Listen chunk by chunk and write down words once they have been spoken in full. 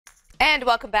And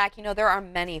welcome back. You know, there are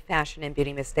many fashion and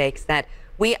beauty mistakes that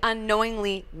we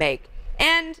unknowingly make.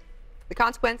 And the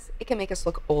consequence, it can make us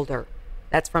look older.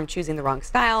 That's from choosing the wrong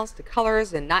styles to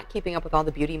colors and not keeping up with all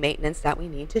the beauty maintenance that we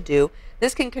need to do.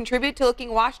 This can contribute to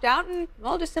looking washed out and,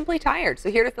 well, just simply tired. So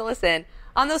here to fill us in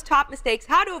on those top mistakes,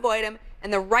 how to avoid them,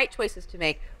 and the right choices to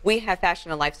make, we have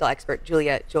fashion and lifestyle expert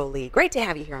Julia Jolie. Great to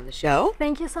have you here on the show.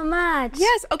 Thank you so much.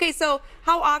 Yes. Okay, so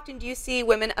how often do you see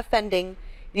women offending,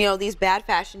 you know, these bad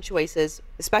fashion choices,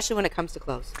 especially when it comes to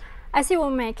clothes? I see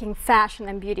women making fashion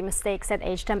and beauty mistakes that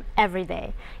age them every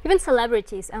day. Even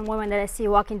celebrities and women that I see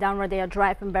walking down Rodeo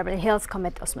Drive in Beverly Hills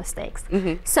commit those mistakes.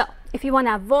 So if you want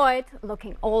to avoid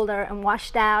looking older and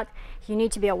washed out, you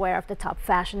need to be aware of the top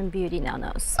fashion and beauty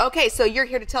no-nos. Okay, so you're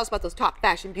here to tell us about those top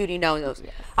fashion beauty no-nos.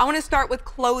 Yes. I want to start with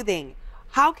clothing.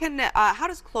 How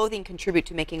does clothing contribute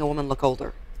to making a woman look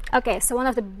older? Okay, so one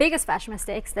of the biggest fashion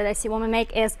mistakes that I see women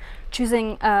make is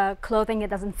choosing clothing that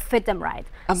doesn't fit them right.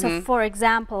 So for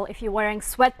example, if you're wearing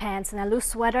sweatpants and a loose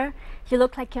sweater, you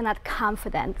look like you're not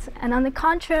confident. And on the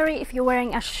contrary, if you're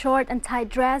wearing a short and tight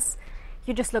dress,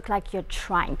 you just look like you're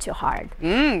trying too hard.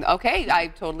 Okay, I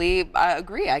totally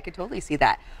agree. I could totally see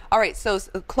that. All right, so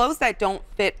clothes that don't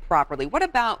fit properly. What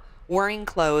about wearing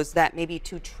clothes that may be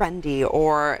too trendy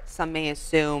or some may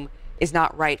assume is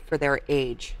not right for their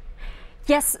age?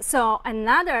 Yes, so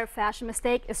another fashion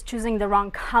mistake is choosing the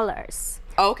wrong colors.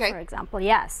 Okay. For example,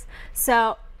 yes.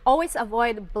 So always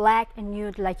avoid black and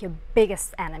nude like your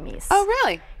biggest enemies. Oh,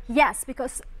 really? Yes,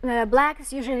 because black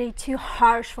is usually too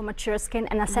harsh for mature skin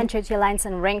and accentuates your lines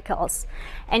and wrinkles.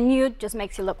 And nude just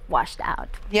makes you look washed out.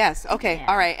 Yes, okay, Yeah.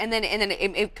 all right. And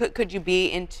then could you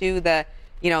be into the,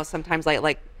 you know, sometimes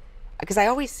like, because I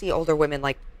always see older women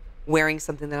like wearing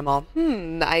something that I'm all,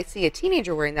 I see a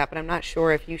teenager wearing that, but I'm not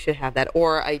sure if you should have that.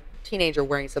 Or a teenager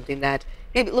wearing something that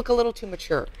maybe look a little too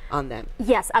mature on them.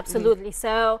 Yes, absolutely.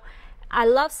 So I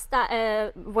love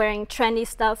wearing trendy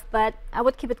stuff, but I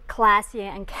would keep it classy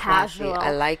and casual. Classy,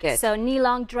 I like it. So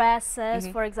knee-long dresses,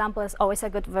 for example, is always a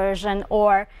good version,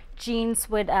 or jeans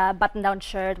with a button-down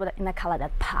shirt in a color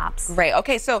that pops. Great.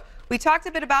 Okay, so we talked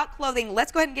a bit about clothing.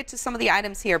 Let's go ahead and get to some of the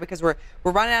items here because we're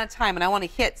running out of time, and I want to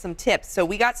hit some tips. So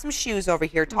we got some shoes over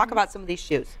here. Talk about some of these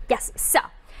shoes. Yes. So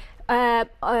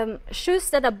shoes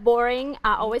that are boring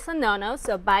are always a no-no.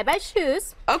 So bye-bye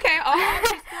shoes. Okay. Oh,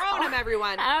 she's throwing them,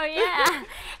 everyone. Oh yeah.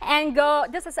 And go.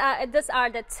 These are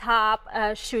the top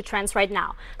shoe trends right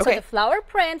now. So Okay. the flower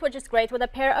print, which is great with a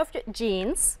pair of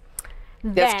jeans.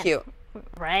 That's cute.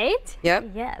 Right?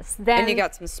 Yep. Yes. Then And you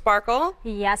got some sparkle.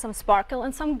 yeah, some sparkle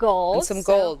and some gold. And some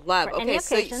gold. Love. for any Okay,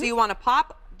 so occasion. you want to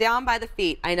pop down by the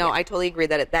feet. I know, I totally agree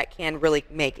that that can really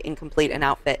make incomplete an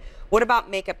outfit. What about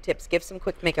makeup tips? Give some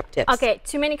quick makeup tips. Okay,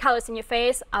 too many colors in your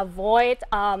face. Avoid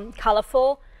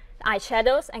colorful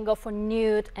eyeshadows and go for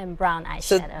nude and brown eyeshadows.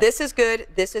 So this is good.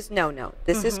 This is no-no.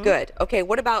 This is good. Okay,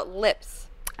 what about lips?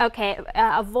 Okay,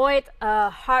 avoid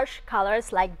harsh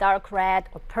colors like dark red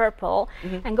or purple,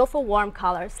 and go for warm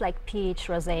colors like peach,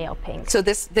 rosé, or pink. So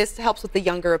this helps with the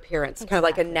younger appearance, kind of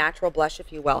like a natural blush,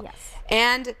 if you will. Yes.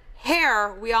 And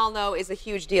hair, we all know, is a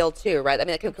huge deal too, right? I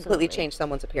mean, it can completely change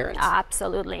someone's appearance.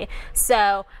 Absolutely.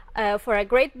 So for a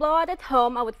great blowout at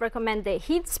home, I would recommend the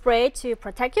heat spray to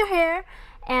protect your hair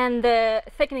and the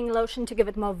thickening lotion to give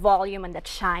it more volume and that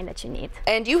shine that you need.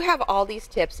 And you have all these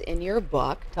tips in your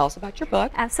book. Tell us about your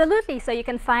book. Absolutely. So you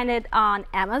can find it on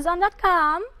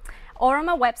Amazon.com or on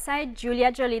my website,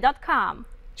 juliajolie.com.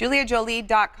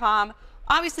 JuliaJolie.com.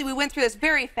 Obviously, we went through this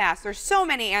very fast. There's so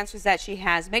many answers that she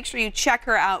has. Make sure you check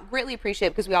her out. Greatly appreciate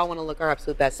it because we all want to look our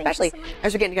absolute best, especially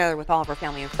as we're getting together with all of our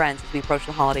family and friends as we approach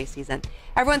the holiday season.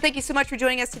 Everyone, thank you so much for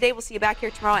joining us today. We'll see you back here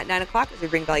tomorrow at 9 o'clock as we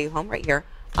bring value home right here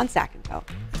on Sack & Co.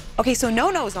 Okay, so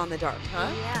no-no's on the dark, huh?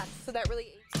 Yes. So that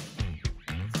really...